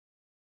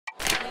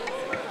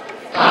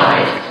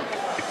Thank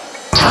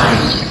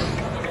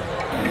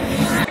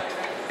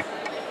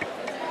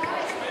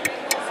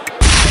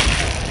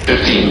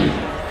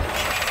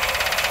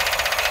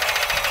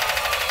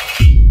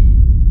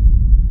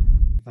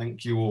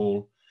you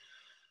all.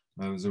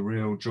 It was a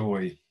real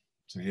joy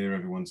to hear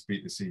everyone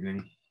speak this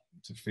evening,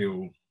 to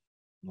feel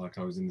like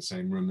I was in the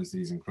same room as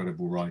these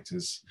incredible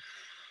writers.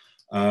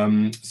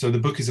 So the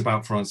book is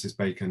about Francis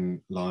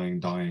Bacon lying,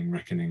 dying,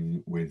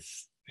 reckoning with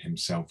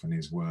himself and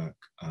his work,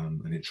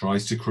 and it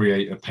tries to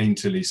create a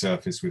painterly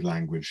surface with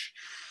language,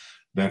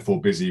 therefore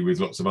busy with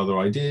lots of other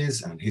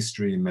ideas and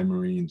history and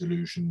memory and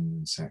delusion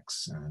and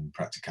sex and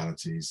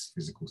practicalities,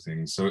 physical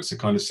things. So it's a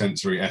kind of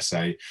sensory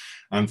essay.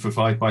 And for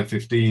 5 by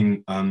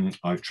 15,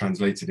 I've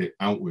translated it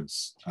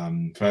outwards,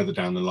 further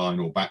down the line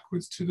or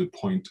backwards to the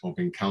point of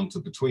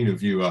encounter between a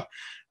viewer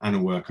and a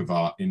work of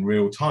art in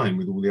real time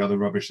with all the other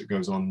rubbish that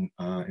goes on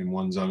in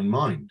one's own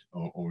mind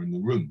or in the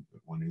room that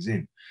one is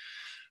in.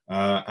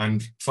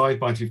 And 5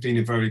 by 15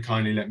 have very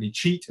kindly let me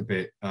cheat a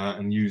bit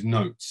and use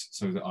notes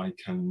so that I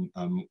can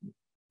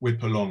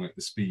whip along at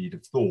the speed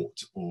of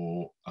thought,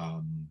 or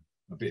a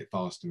bit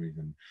faster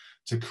even,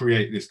 to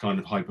create this kind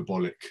of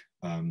hyperbolic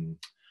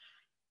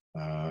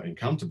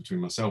encounter between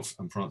myself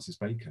and Francis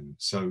Bacon.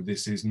 So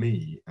this is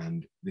me,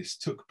 and this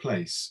took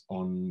place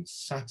on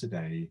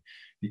Saturday,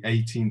 the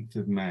 18th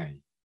of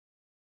May,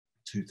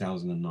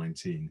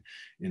 2019,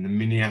 in the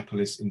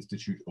Minneapolis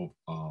Institute of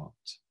Art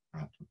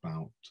at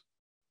about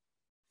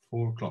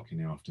 4 o'clock in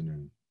the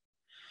afternoon.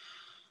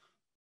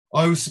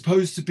 I was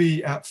supposed to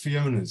be at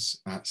Fiona's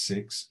at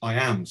 6. I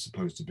am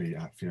supposed to be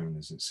at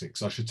Fiona's at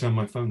 6. I should turn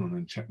my phone on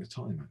and check the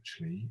time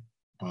actually,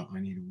 but I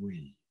need a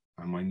wee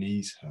and my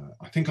knees hurt.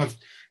 I think I've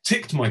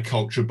ticked my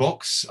culture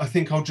box. I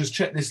think I'll just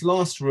check this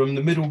last room,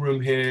 the middle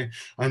room here,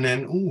 and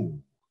then,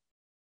 ooh,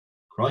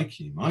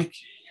 crikey,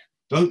 Mikey,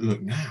 don't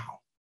look now.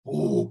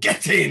 Oh,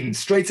 get in,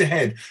 straight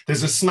ahead.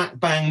 There's a smack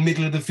bang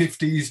middle of the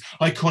 50s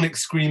iconic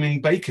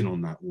screaming Bacon on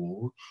that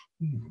wall.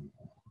 Ooh.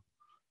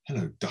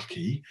 Hello,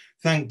 ducky.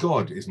 Thank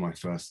God is my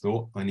first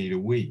thought. I need a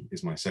wee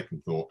is my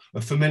second thought.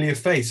 A familiar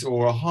face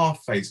or a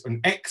half face,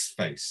 an X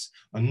face,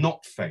 a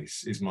not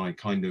face is my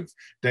kind of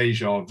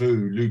deja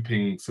vu,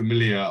 looping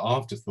familiar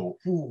afterthought.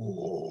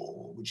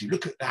 Ooh, would you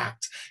look at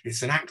that?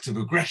 It's an act of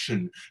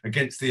aggression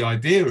against the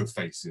idea of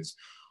faces.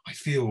 I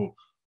feel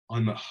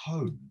I'm at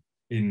home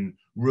in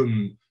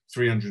room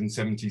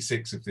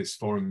 376 of this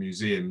foreign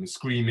museum. The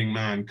screaming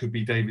man could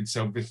be David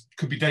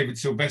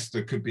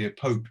Sylvester, could be a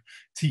pope.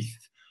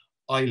 Teeth,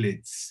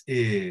 eyelids,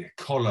 ear,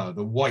 collar,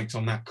 the white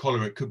on that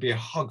collar. It could be a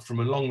hug from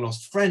a long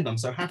lost friend. I'm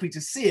so happy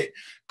to see it.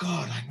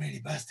 God, I'm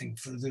really bursting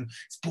through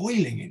it's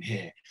boiling in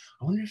here.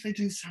 I wonder if they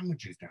do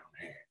sandwiches down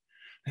here.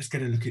 Let's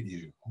get a look at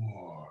you.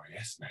 Oh,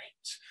 yes,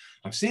 mate.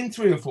 I've seen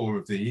 3 or 4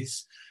 of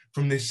these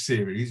from this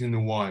series in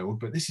the wild,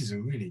 but this is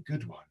a really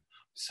good one.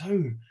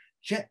 So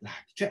jet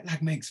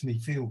lag makes me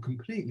feel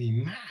completely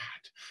mad.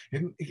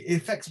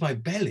 It affects my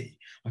belly.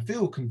 I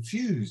feel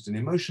confused and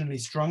emotionally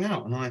strung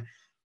out, and I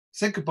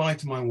said goodbye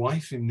to my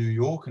wife in New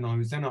York, and I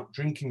was then up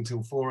drinking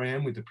till 4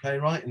 a.m. with the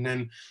playwright, and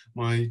then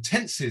my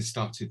tenses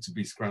started to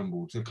be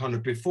scrambled to kind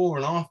of before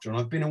and after, and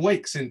I've been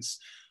awake since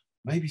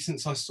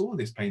I saw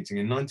this painting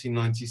in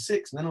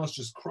 1996, and then I was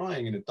just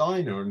crying in a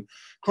diner and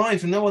crying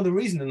for no other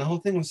reason, and the whole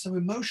thing was so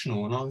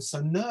emotional, and I was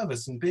so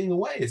nervous, and being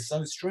away is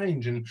so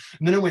strange. And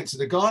then I went to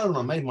the gala and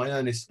I made my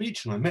earnest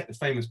speech, and I met the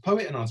famous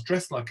poet, and I was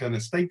dressed like an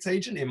estate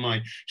agent in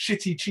my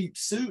shitty cheap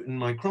suit and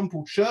my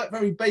crumpled shirt,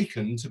 very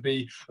Bacon to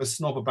be a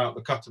snob about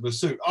the cut of a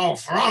suit. Oh,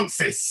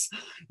 Francis,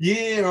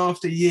 year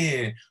after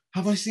year.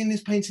 Have I seen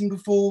this painting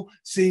before?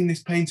 Seeing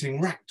this painting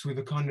racked with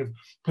a kind of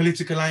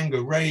political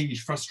anger,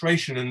 rage,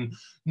 frustration, and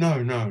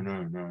no.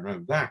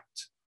 That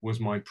was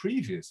my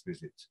previous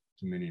visit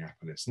to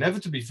Minneapolis, never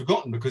to be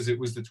forgotten because it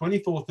was the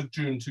 24th of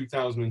June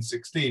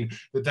 2016,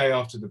 the day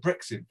after the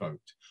Brexit vote.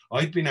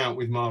 I'd been out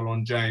with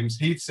Marlon James.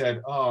 He'd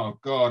said, "Oh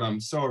God,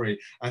 I'm sorry,"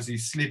 as he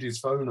slid his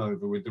phone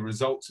over with the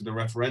results of the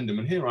referendum.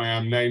 And here I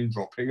am name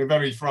dropping, a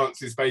very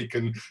Francis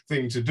Bacon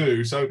thing to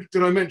do. So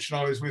did I mention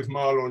I was with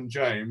Marlon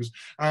James?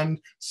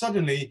 And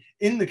suddenly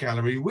in the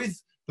gallery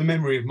with the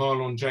memory of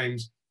Marlon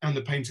James and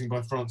the painting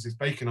by Francis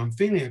Bacon, I'm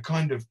feeling a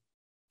kind of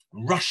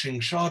rushing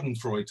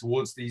schadenfreude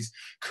towards these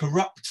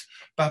corrupt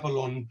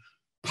Babylon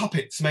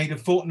puppets made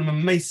of Fortnum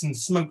and Mason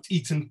smoked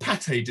eaten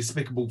pate,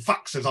 despicable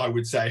fucks, as I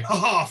would say. Ha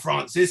ha,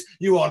 Francis,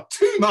 you are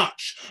too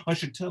much. I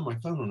should turn my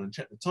phone on and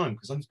check the time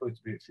because I'm supposed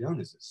to be at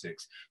Fiona's at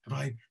 6, but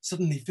I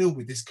suddenly feel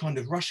with this kind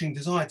of rushing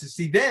desire to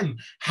see them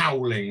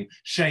howling,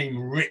 shame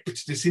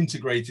ripped,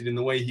 disintegrated in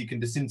the way he can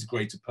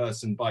disintegrate a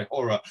person by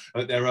horror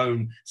at their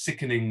own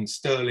sickening,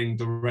 sterling,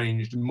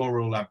 deranged,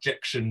 moral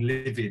abjection,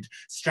 livid,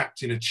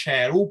 strapped in a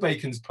chair, all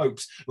Bacon's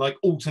popes like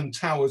Alton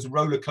Towers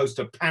roller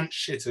coaster pant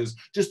shitters,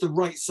 just the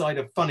right side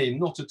of funny,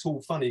 not at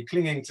all funny,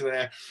 clinging to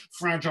their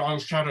fragile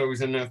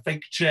shadows and their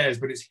fake chairs,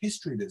 but it's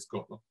history that's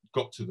got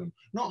to them,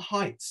 not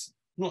heights,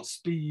 not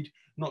speed,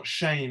 not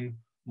shame,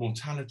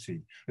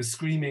 mortality, a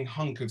screaming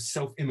hunk of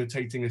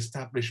self-imitating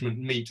establishment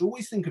meat.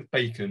 Always think of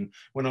Bacon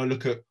when I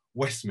look at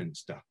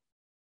Westminster.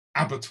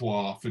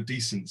 abattoir for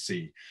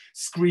decency,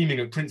 screaming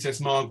at Princess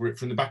Margaret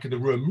from the back of the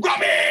room,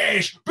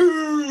 rubbish,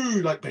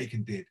 boo, like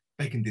Bacon did.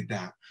 Bacon did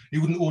that. He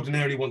wouldn't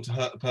ordinarily want to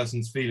hurt a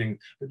person's feeling,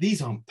 but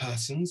these aren't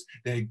persons,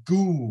 they're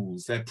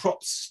ghouls, they're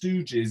props,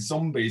 stooges,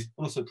 zombies.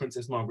 Also,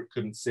 Princess Margaret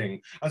couldn't sing,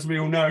 as we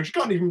all know. She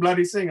can't even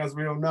bloody sing, as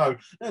we all know.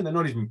 No, they're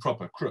not even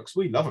proper crooks.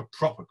 We love a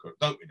proper crook,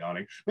 don't we,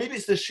 darling? Maybe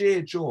it's the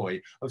sheer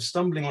joy of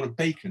stumbling on a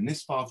Bacon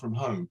this far from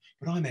home,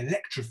 but I'm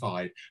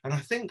electrified, and I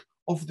think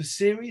of the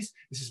series,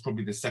 this is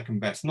probably the second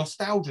best.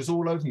 Nostalgia's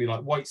all over me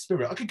like White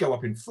Spirit. I could go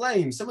up in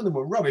flames. Some of them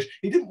were rubbish.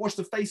 He didn't wash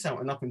the face out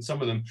enough in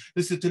some of them.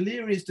 There's a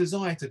delirious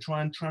desire to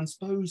try and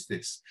transpose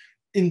this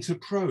into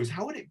prose.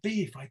 How would it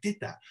be if I did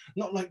that?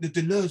 Not like the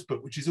Deleuze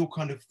book, which is all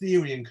kind of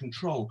theory and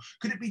control.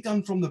 Could it be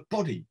done from the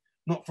body,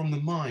 not from the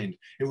mind?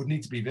 It would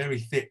need to be very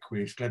thick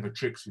with clever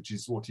tricks, which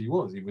is what he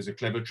was. He was a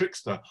clever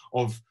trickster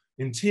of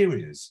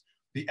interiors.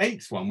 The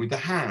 8th one with the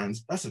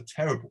hands, that's a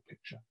terrible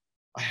picture.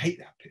 I hate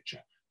that picture.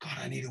 God,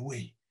 I need a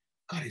wee.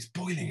 God, it's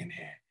boiling in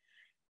here.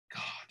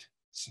 God,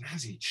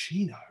 snazzy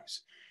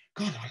chinos.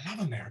 God, I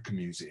love American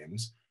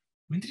museums.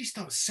 When did he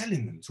start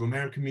selling them to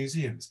American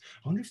museums?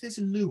 I wonder if there's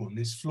a loo on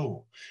this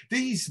floor.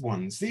 These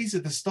ones, these are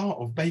the start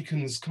of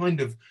Bacon's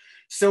kind of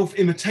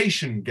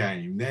self-imitation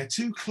game. They're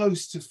too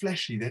close to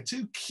fleshy. They're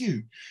too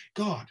cute.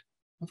 God,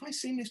 have I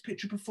seen this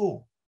picture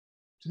before?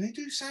 Do they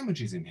do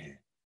sandwiches in here?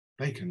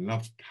 Bacon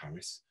loved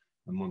Paris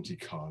and Monte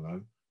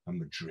Carlo and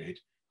Madrid.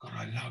 God,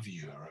 I love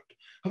Europe.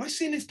 Have I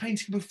seen this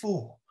painting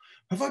before?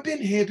 Have I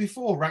been here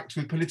before, racked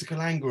with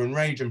political anger and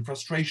rage and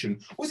frustration?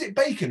 Was it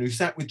Bacon who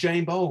sat with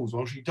Jane Bowles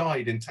while she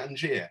died in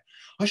Tangier?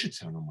 I should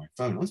turn on my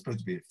phone. I'm supposed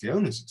to be at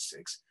Fiona's at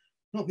 6.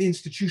 Not the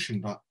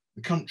institution, but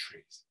the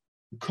countries,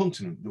 the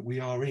continent that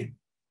we are in,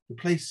 the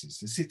places,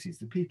 the cities,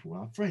 the people,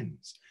 our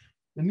friends,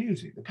 the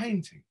music, the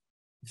painting,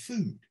 the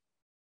food.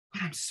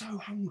 God, I'm so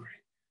hungry.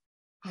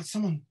 God,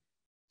 someone's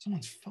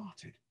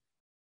farted.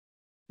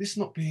 This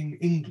not being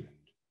England.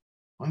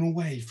 I'm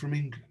away from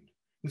England,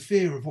 the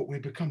fear of what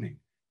we're becoming,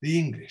 the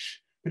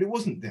English. But it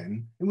wasn't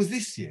then, it was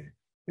this year.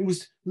 It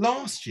was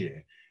last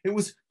year. It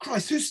was,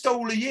 Christ, who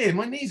stole a year?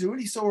 My knees are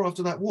really sore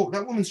after that walk.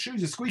 That woman's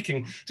shoes are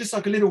squeaking just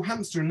like a little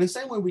hamster. In the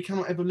same way we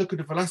cannot ever look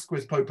at a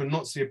Velasquez Pope and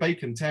not see a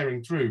Bacon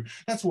tearing through.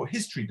 That's what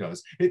history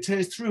does. It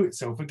tears through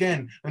itself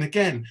again and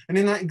again. And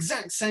in that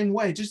exact same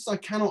way, just as I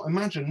cannot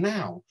imagine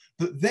now,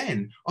 that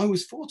then I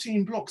was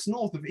 14 blocks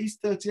north of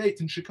East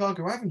 38th and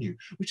Chicago Avenue,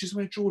 which is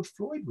where George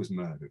Floyd was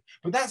murdered.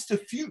 But that's the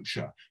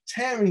future,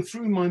 tearing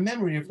through my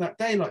memory of that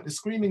day like the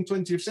screaming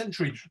 20th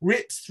century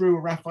rips through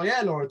a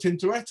Raphael or a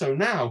Tintoretto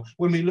now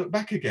when we look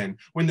back again,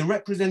 when the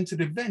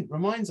represented event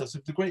reminds us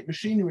of the great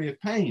machinery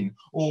of pain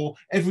or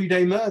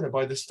everyday murder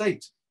by the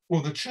state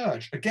or the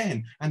church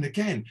again and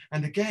again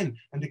and again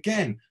and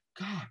again.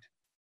 God,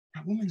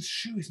 that woman's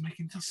shoe is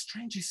making the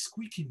strangest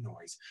squeaking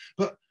noise.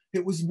 But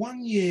it was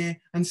 1 year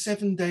and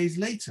 7 days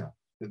later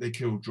that they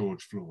killed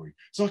George Floyd.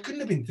 So I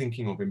couldn't have been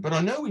thinking of him, but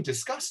I know we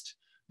discussed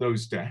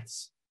those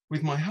deaths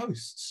with my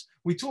hosts.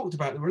 We talked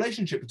about the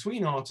relationship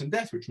between art and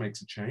death, which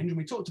makes a change, and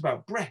we talked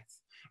about breath,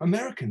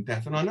 American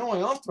death. And I know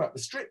I asked about the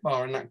strip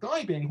bar and that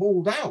guy being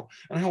hauled out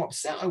and how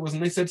upset I was.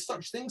 And they said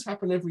such things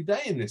happen every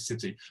day in this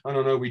city. And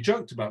I know we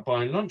joked about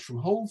buying lunch from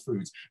Whole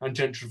Foods and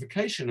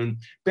gentrification and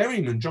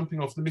Berryman jumping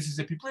off the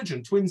Mississippi Bridge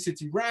and Twin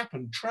City rap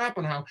and trap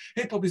and how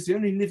hip hop is the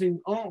only living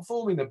art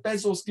form in the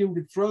Bezos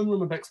gilded throne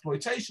room of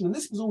exploitation. And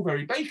this was all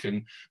very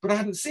Bacon, but I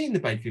hadn't seen the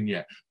Bacon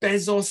yet.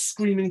 Bezos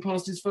screaming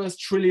past his first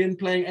trillion,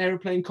 playing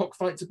aeroplane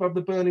cockfights above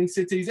the burning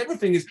cities.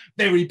 Everything is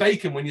very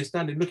Bacon when you're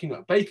standing looking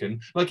at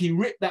Bacon, like he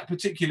ripped that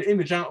particular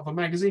image out of a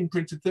magazine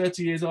printed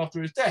 30 years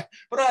after his death.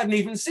 But I hadn't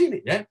even seen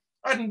it yet.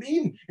 I hadn't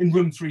been in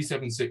room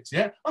 376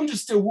 yet. I'm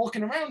just still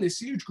walking around this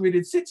huge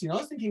gridded city. And I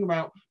was thinking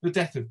about the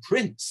death of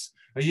Prince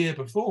a year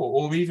before,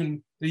 or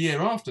even the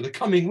year after, the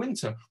coming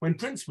winter when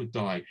Prince would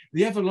die,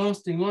 the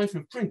everlasting life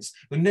of Prince,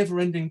 the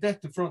never-ending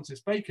death of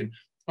Francis Bacon.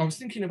 I was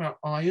thinking about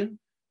iron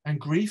and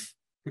grief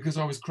because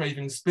I was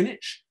craving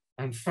spinach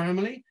and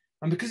family.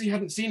 And because he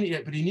hadn't seen it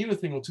yet, but he knew a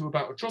thing or two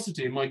about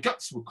atrocity, and my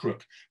guts were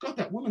crook. God,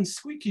 that woman's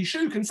squeaky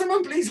shoe. Can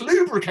someone please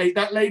lubricate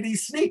that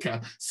lady's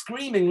sneaker?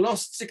 Screaming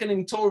lost,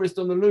 sickening tourist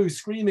on the loo,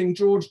 screaming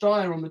George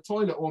Dyer on the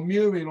toilet, or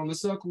Muriel on the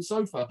circle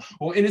sofa,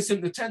 or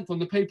Innocent X on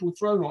the papal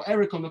throne, or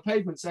Eric on the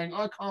pavement saying,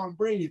 I can't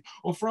breathe,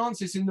 or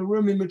Francis in the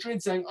room in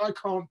Madrid saying, I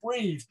can't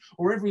breathe,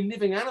 or every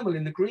living animal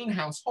in the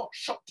greenhouse, hot,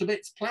 shot to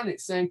bits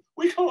planet saying,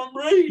 we can't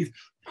breathe.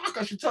 Fuck,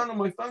 I should turn on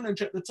my phone and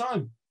check the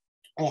time.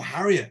 Or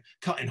Harriet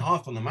cut in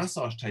half on the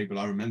massage table,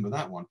 I remember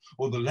that one.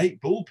 Or the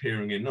late bull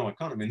peering in. No, I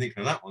can't have been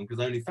thinking of that one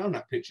because I only found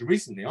that picture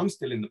recently. I'm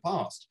still in the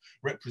past,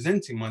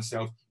 representing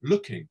myself,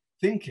 looking,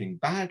 thinking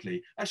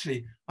badly.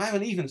 Actually, I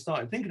haven't even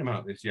started thinking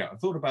about this yet. I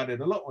thought about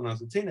it a lot when I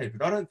was a teenager,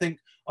 but I don't think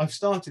I've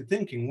started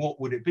thinking what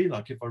would it be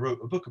like if I wrote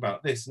a book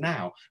about this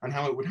now, and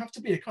how it would have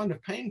to be a kind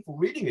of painful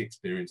reading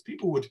experience.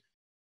 People would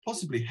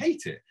possibly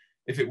hate it.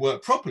 If it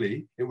worked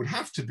properly, it would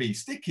have to be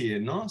sticky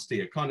and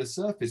nasty, a kind of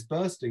surface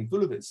bursting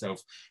full of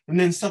itself, and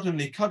then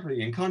suddenly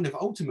cuddly and kind of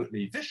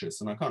ultimately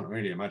vicious. And I can't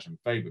really imagine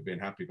Faber being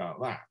happy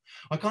about that.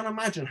 I can't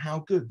imagine how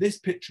good this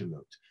picture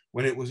looked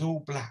when it was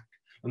all black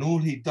and all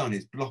he'd done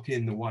is block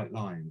in the white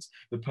lines,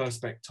 the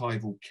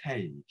perspectival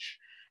cage.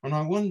 And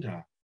I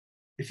wonder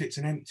if it's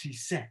an empty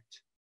set.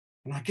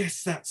 And I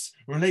guess that's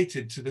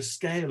related to the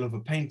scale of a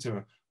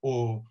painter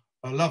or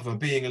a lover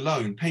being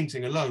alone,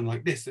 painting alone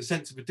like this, the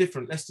sense of a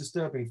different, less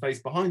disturbing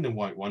face behind the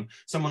white one,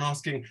 someone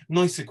asking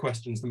nicer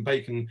questions than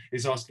Bacon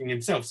is asking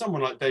himself,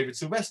 someone like David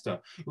Sylvester,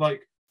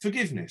 like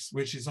forgiveness,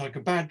 which is like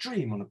a bad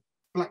dream on a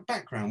black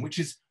background, which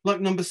is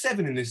like number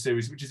 7 in this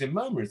series, which is in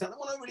MoMA. Is that the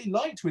one I really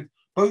liked with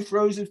both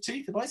rows of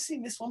teeth? Have I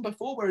seen this one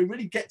before where he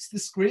really gets the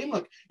scream?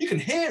 Like you can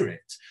hear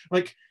it,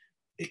 like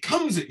it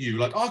comes at you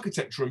like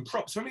architecture and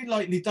props, very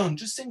lightly done,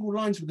 just single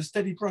lines with a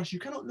steady brush. You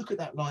cannot look at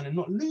that line and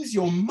not lose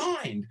your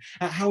mind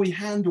at how he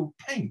handled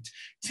paint.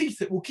 Teeth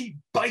that will keep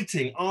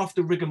biting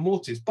after rigor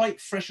mortis, bite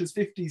fresh as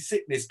 50s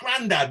sickness,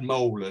 grandad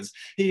molars.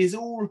 He is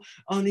all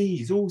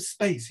unease, all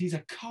space. He's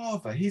a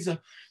carver. He's a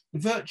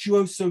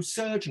virtuoso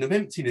surgeon of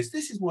emptiness.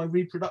 This is why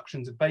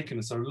reproductions of Bacon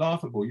are so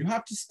laughable. You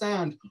have to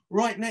stand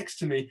right next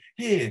to me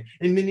here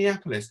in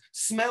Minneapolis,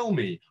 smell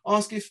me,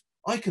 ask if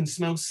I can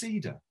smell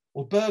cedar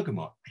or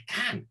bergamot.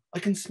 I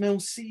can smell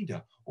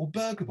cedar or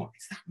bergamot.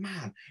 It's that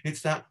man,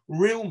 it's that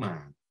real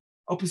man.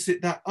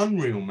 Opposite that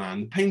unreal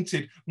man, the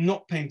painted,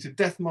 not painted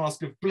death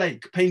mask of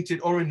Blake, painted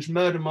orange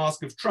murder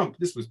mask of Trump.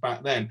 This was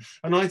back then.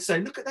 And I'd say,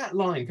 look at that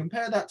line,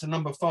 compare that to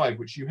number 5,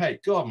 which you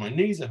hate. God, my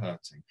knees are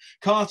hurting.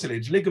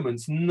 Cartilage,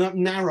 ligaments,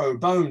 narrow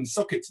bones,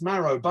 sockets,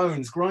 marrow,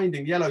 bones,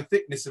 grinding, yellow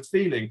thickness of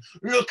feeling.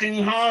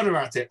 Looking harder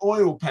at it,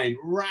 oil paint,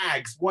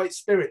 rags, white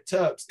spirit,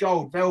 terps,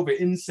 gold, velvet,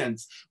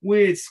 incense,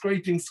 weird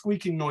scraping,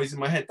 squeaking noise in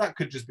my head. That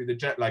could just be the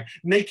jet lag.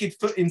 Naked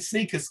foot in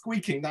sneakers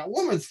squeaking. That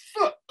woman's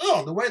foot.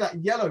 Oh, the way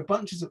that yellow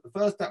bunches at the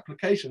first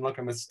application like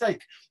a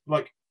mistake,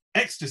 like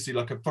ecstasy,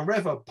 like a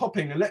forever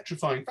popping,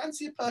 electrifying.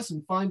 Fancy a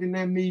person finding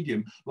their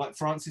medium like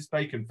Francis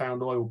Bacon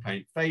found oil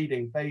paint,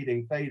 fading,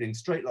 fading, fading,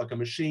 straight like a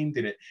machine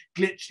did it,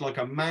 glitched like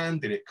a man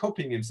did it,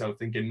 copying himself,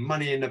 thinking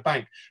money in the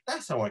bank.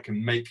 That's how I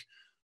can make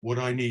what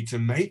I need to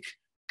make.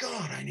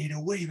 God, I need a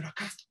wee, but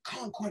I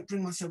can't quite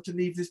bring myself to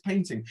leave this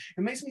painting.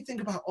 It makes me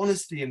think about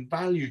honesty and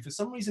value. For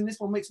some reason, this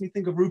one makes me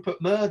think of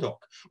Rupert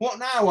Murdoch. What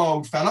now,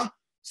 old fella?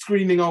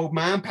 Screaming old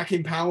man,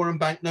 packing power and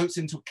banknotes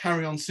into a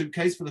carry-on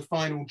suitcase for the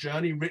final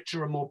journey,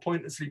 richer and more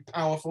pointlessly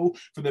powerful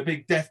for the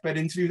big deathbed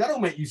interview. That'll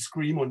make you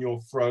scream on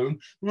your throne.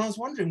 And I was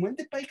wondering, when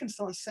did Bacon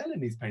start selling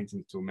these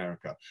paintings to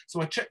America?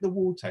 So I checked the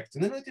wall text,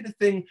 and then I did a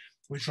thing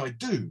which I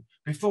do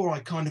before I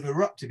kind of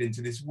erupted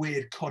into this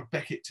weird Cod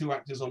Beckett 2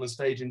 actors on a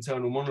stage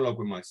internal monologue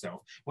with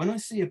myself. When I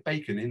see a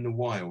Bacon in the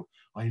wild,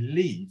 I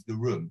leave the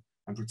room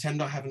and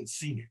pretend I haven't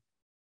seen it.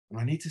 And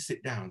I need to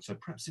sit down, so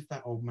perhaps if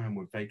that old man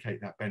would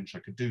vacate that bench, I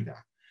could do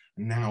that.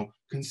 And now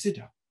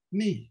consider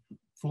me,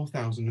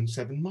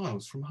 4,007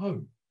 miles from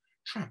home,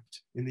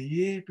 trapped in the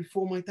year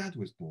before my dad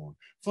was born,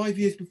 5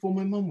 years before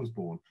my mum was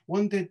born,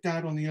 one dead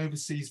dad on the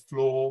overseas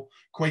floor,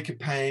 Quaker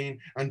pain,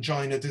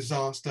 angina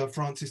disaster,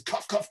 Francis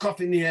cough, cough, cough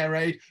in the air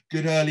raid,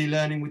 good early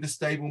learning with the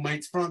stable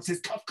mates, Francis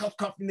cough, cough,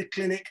 cough in the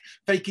clinic,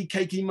 fakey,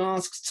 cakey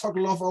masks,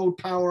 toggle off old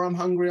power, I'm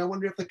hungry, I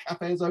wonder if the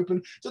cafe is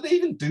open. Do they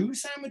even do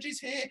sandwiches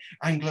here?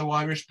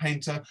 Anglo-Irish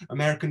painter,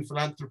 American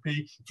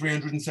philanthropy,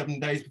 307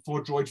 days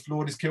before George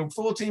Floyd is killed,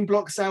 14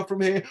 blocks south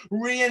from here,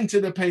 re-enter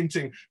the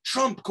painting,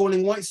 Trump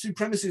calling white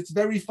supremacists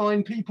very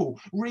fine people,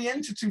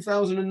 re-enter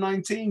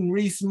 2019,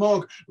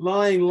 Rees-Mogg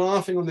lying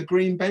laughing on the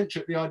green bench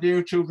at the idea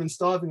of children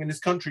starving in this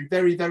country,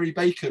 very, very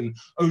Bacon,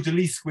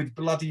 Odalisque with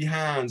bloody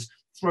hands,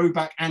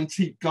 throwback,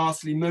 antique,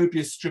 ghastly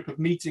Mobius strip of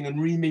meeting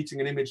and re-meeting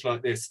an image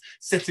like this,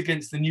 set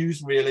against the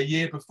newsreel a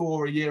year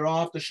before, a year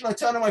after. Should I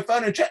turn on my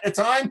phone and check the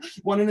time?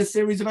 1 in a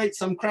series of 8,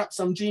 some crap,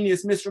 some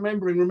genius,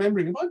 misremembering,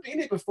 remembering. Have I been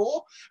here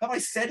before? Have I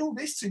said all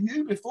this to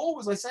you before?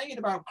 Was I saying it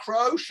about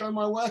Crow? Show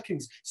my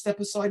workings. Step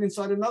aside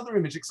inside another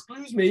image.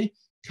 Excuse me,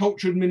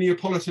 cultured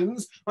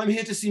Minneapolitans, I'm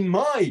here to see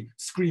my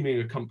screaming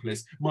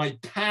accomplice, my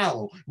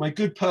pal, my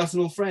good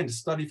personal friend,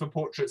 Study for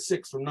Portrait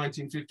 6 from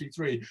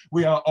 1953.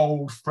 We are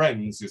old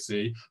friends, you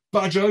see.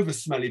 Budge over,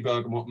 smelly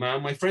bergamot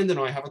man. My friend and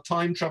I have a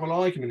time travel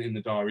argument in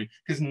the diary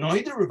because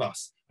neither of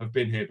us have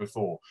been here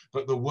before,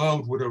 but the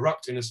world would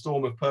erupt in a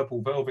storm of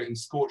purple velvet and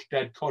scorched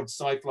dead cod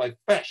sci-fi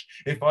fesh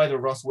if either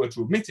of us were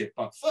to admit it.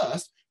 But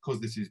first,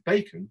 because this is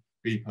Bacon,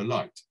 be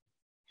polite.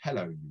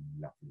 Hello, you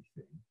lovely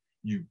thing.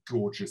 You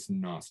gorgeous,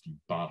 nasty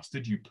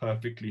bastard, you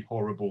perfectly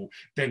horrible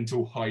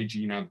dental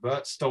hygiene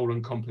advert,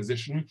 stolen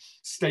composition,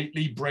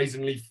 stately,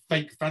 brazenly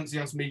fake fancy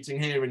us meeting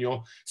here in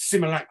your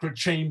simulacra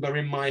chamber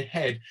in my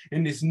head,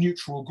 in this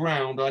neutral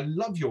ground. I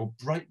love your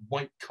bright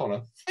white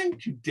collar.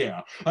 Thank you,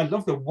 dear. I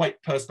love the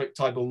white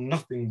perspectival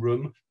nothing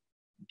room,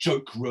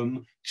 joke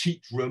room,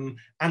 cheat room,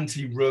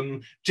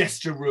 anti-room,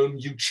 gesture room,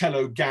 you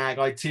cello gag,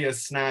 ITEA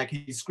snag.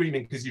 He's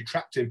screaming because you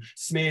trapped him,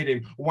 smeared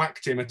him,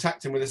 whacked him,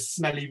 attacked him with a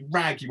smelly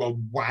rag, you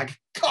old wag.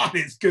 God,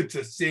 it's good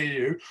to see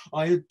you.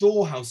 I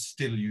adore how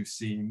still you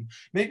seem.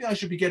 Maybe I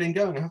should be getting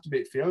going. I have to be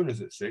at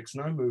Fiona's at 6.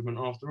 No movement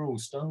after all.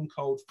 Stone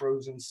cold,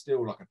 frozen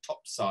still, like a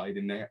topside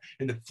in there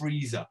in the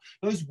freezer.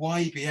 Those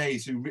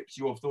YBAs who ripped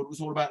you off thought it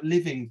was all about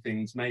living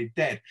things made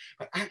dead.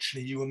 But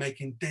actually, you were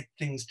making dead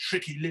things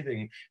tricky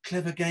living.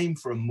 Clever game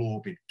for a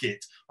morbid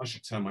git. I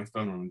should turn my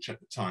phone on and check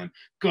the time.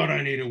 God,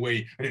 I need a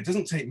wee. And it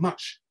doesn't take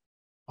much.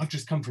 I've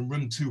just come from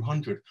room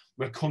 200,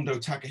 where Kondo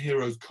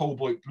Takahiro's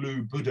cobalt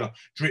blue Buddha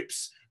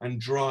drips and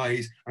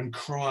dries and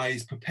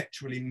cries,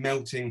 perpetually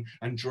melting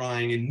and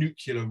drying in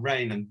nuclear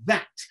rain. And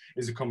that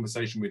is a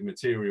conversation with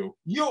material.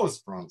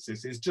 Yours,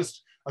 Francis, is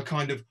just a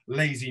kind of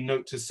lazy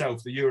note to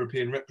self, the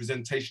European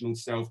representational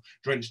self,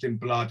 drenched in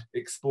blood,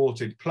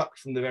 exported, plucked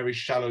from the very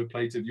shallow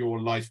plate of your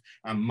life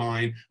and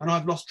mine. And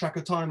I've lost track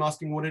of time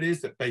asking what it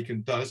is that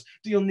bacon does.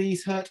 Do your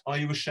knees hurt? Are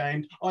you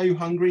ashamed? Are you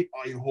hungry?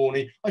 Are you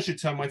horny? I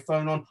should turn my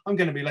phone on. I'm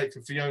going to be late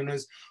for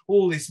Fiona's.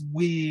 All this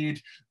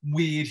weird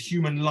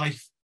human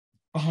life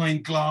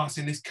behind glass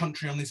in this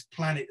country, on this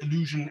planet,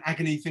 illusion,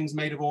 agony, things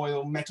made of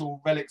oil,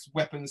 metal, relics,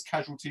 weapons,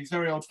 casualties,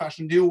 very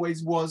old-fashioned, he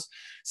always was.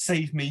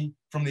 Save me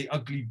from the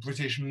ugly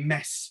British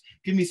mess.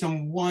 Give me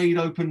some wide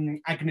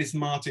open Agnes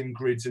Martin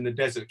grids in the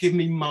desert. Give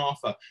me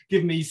Martha.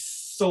 Give me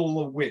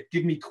solar wit.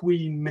 Give me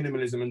Queen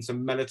minimalism and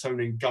some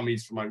melatonin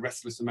gummies for my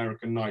restless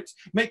American nights.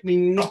 Make me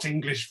not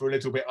English for a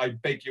little bit, I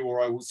beg you,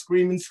 or I will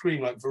scream and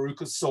scream like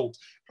Veruca Salt.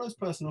 Close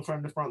personal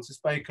friend of Francis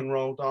Bacon,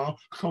 Roald Dahl,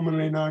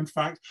 commonly known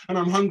fact. And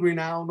I'm hungry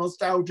now,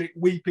 nostalgic,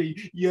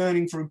 weepy,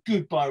 yearning for a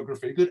good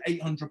biography, a good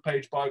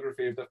 800-page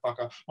biography of the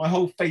fucker. My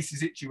whole face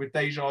is itchy with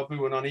deja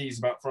vu and unease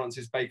about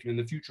Francis Bacon, and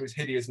the future is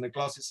hideous and the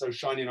glass is so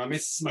shiny, and I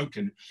miss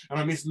smoking, and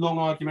I miss long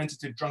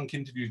argumentative drunk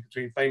interviews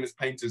between famous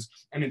painters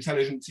and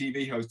intelligent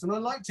TV hosts. And I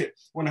liked it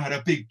when I had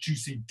a big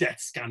juicy death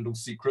scandal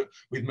secret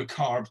with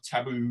macabre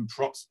taboo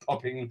props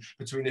popping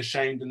between the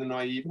shamed and the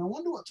naive. And I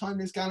wonder what time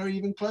this gallery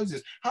even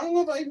closes. How long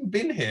have I even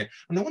been here?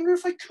 And I wonder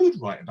if I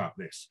could write about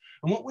this.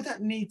 And what would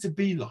that need to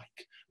be like?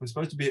 I'm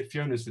supposed to be at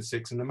Fiona's for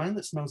 6, and the man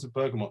that smells of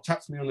bergamot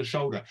taps me on the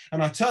shoulder,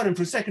 and I turn, and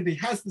for a second he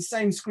has the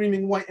same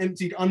screaming white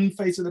emptied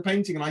unface of the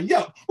painting, and I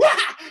yell, "Wah!"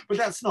 But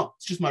that's not.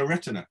 It's just my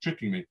retina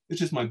tricking me.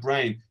 It's just my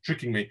brain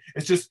tricking me.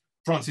 It's just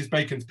Francis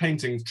Bacon's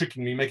paintings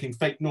tricking me, making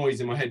fake noise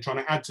in my head, trying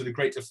to add to the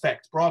great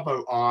effect.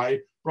 Bravo,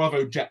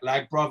 bravo, jet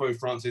lag, bravo,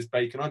 Francis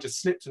Bacon. I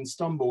just slipped and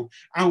stumbled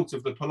out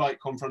of the polite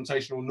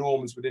confrontational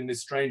norms within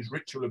this strange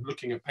ritual of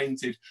looking at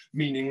painted,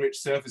 meaning-rich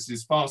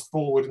surfaces, fast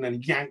forward and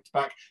then yanked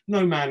back.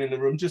 No man in the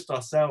room, just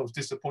ourselves,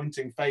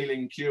 disappointing,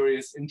 failing,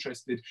 curious,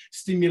 interested.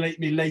 Stimulate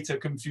me later,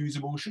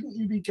 confusable. Shouldn't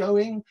you be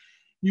going?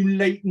 You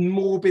latent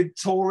morbid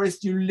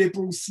tourist, you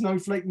liberal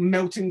snowflake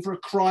melting for a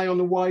cry on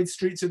the wide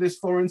streets of this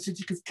foreign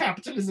city because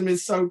capitalism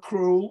is so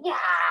cruel.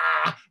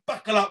 Wah!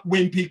 Buckle up,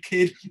 wimpy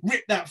kid,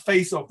 rip that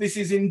face off. This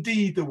is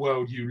indeed the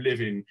world you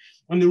live in.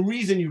 And the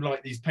reason you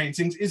like these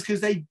paintings is because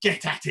they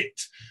get at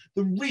it.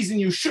 The reason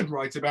you should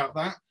write about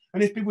that,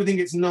 and if people think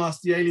it's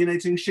nasty,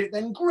 alienating shit,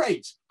 then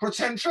great.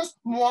 Pretentious?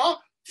 Moi?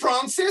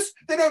 Francis,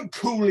 they don't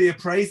coolly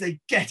appraise,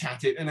 they get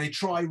at it and they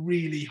try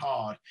really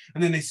hard,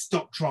 and then they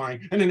stop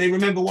trying, and then they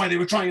remember why they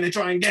were trying and they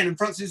try again, and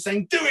Francis is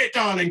saying, do it,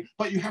 darling,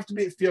 but you have to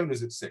be at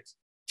Fiona's at 6.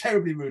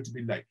 Terribly rude to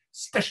be late,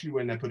 especially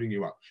when they're putting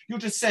you up. You're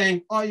just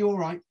saying, are you all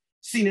right?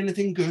 Seen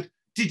anything good?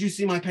 Did you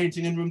see my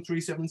painting in room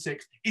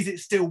 376? Is it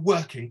still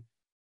working?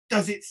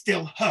 Does it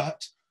still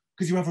hurt?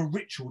 Because you have a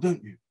ritual,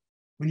 don't you?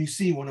 When you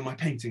see one of my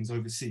paintings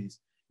overseas,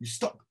 you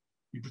stop,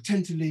 you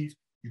pretend to leave,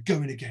 you go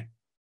in again.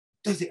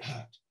 Does it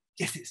hurt?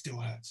 Yes, it still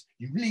hurts.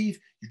 You leave,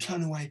 you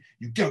turn away,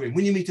 you go in.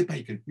 When you meet a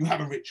Bacon, you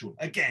have a ritual.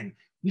 Again,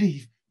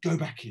 leave, go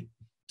back in.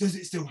 Does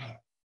it still hurt?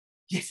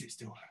 Yes, it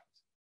still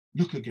hurts.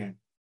 Look again,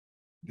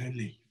 then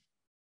leave.